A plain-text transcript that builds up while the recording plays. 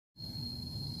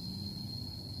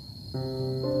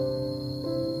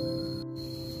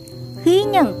Khi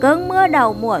những cơn mưa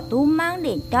đầu mùa thu mang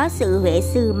đến cho xứ Huế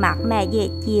sự mát mẻ dễ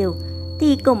chịu,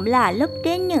 thì cũng là lúc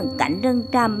trên những cánh rừng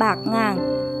tràm bạt ngàn,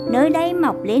 nơi đây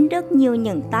mọc lên rất nhiều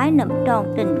những trái nấm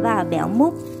tròn trĩnh và béo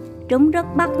mút, trông rất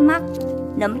bắt mắt.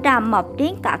 Nấm tràm mọc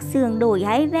trên các sườn đồi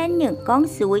hay ven những con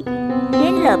suối,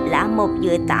 trên lớp lá mộc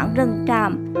dưới tán rừng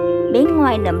tràm. Bên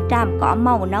ngoài nấm tràm có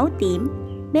màu nâu tím,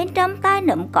 bên trong trái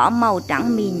nấm có màu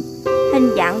trắng mịn, hình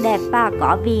dáng đẹp và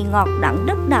có vị ngọt đắng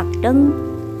rất đặc trưng.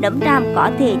 Nấm tràm có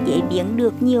thể chế biến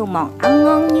được nhiều món ăn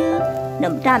ngon như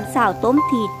nấm tràm xào tôm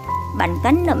thịt, bánh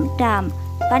canh nấm tràm,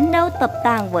 canh đậu tập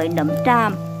tàng với nấm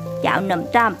tràm, cháo nấm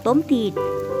tràm tôm thịt,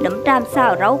 nấm tràm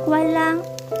xào rau khoai lang,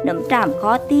 nấm tràm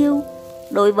kho tiêu.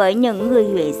 Đối với những người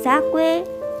Huế xa quê,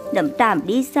 nấm tràm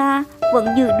đi xa vẫn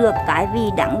giữ được cái vị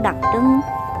đắng đặc trưng,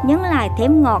 nhưng lại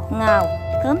thêm ngọt ngào,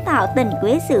 thơm thảo tình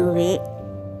quê xứ Huế.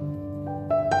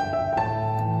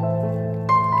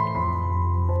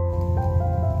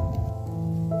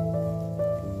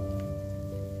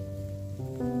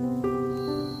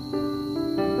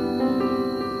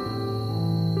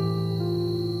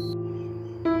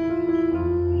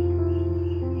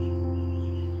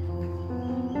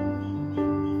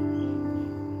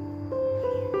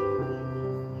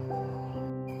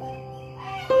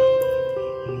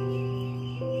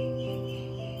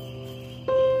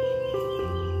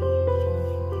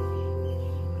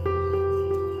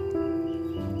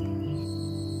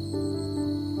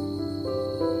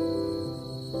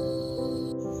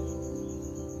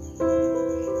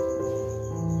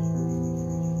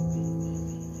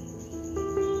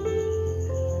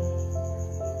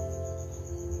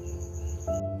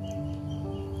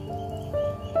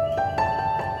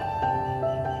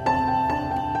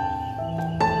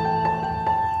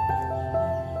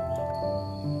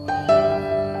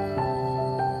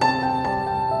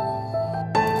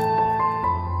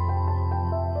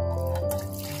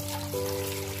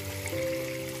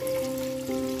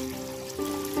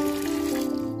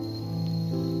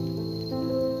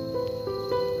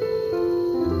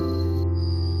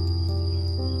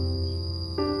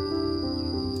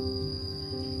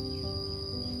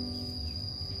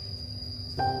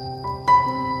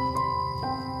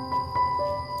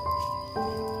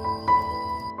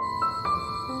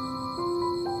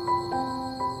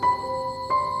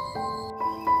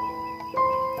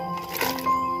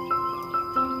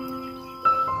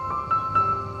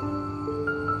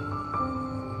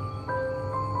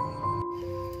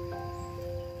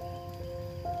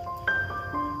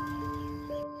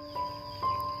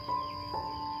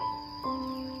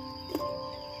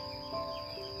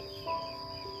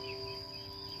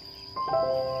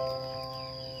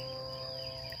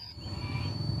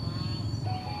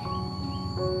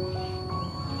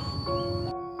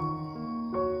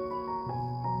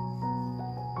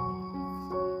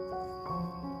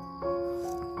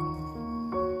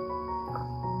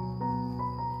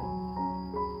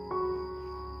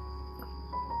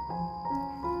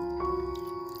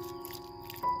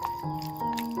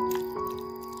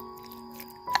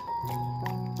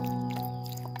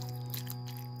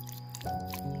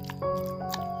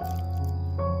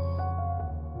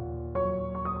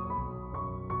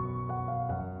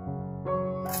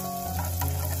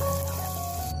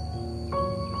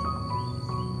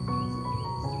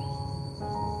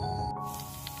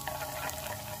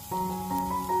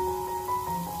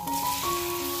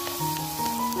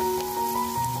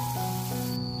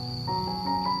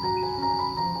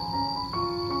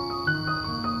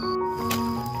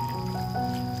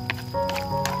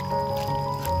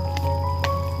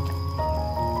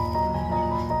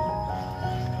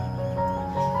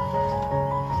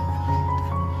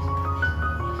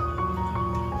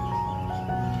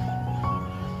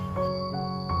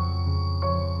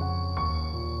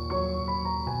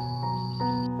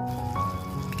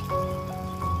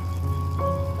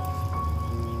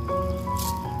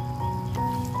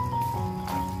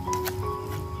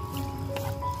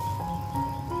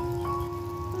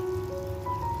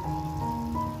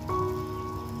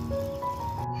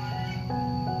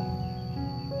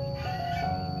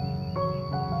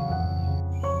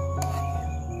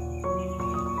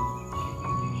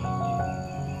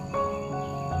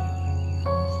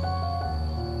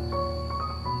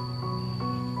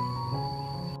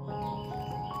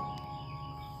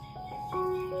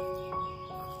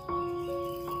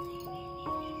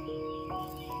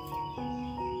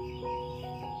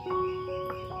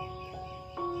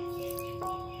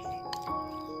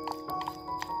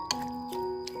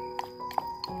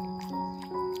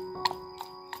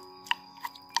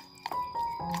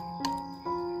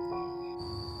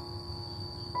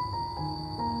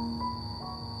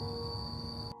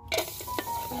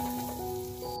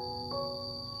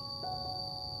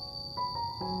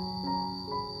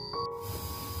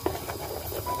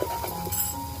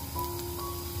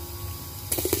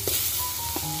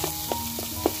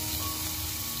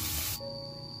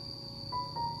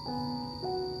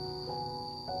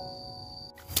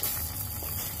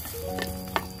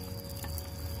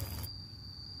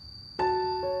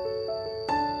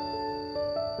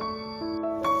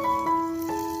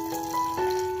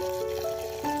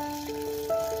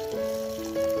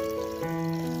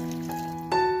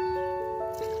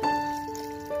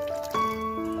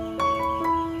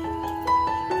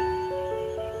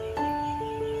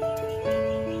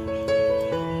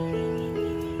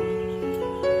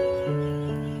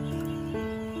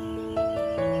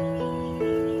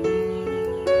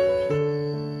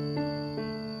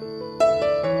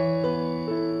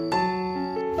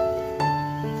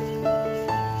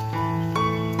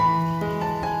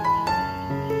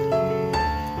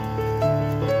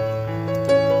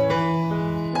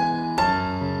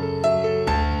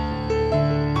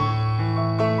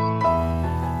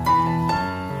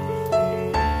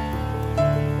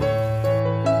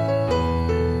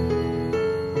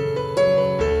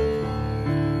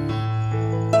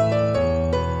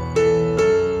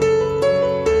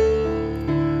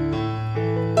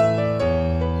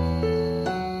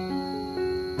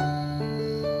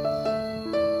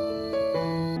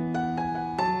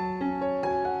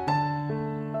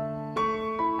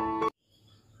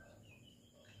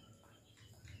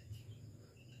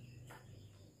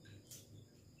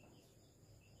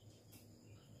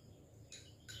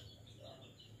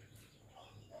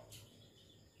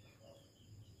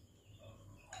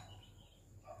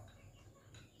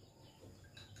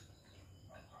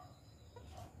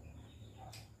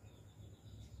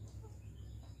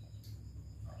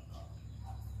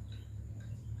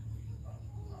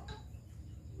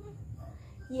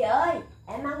 Dì ơi,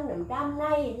 em ăn nấm tràm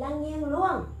này là nghiêng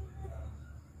luôn.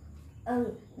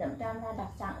 Nấm tràm là đặc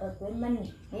sản ở quê mình,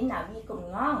 nên nào gì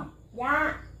cũng ngon.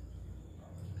 Dạ.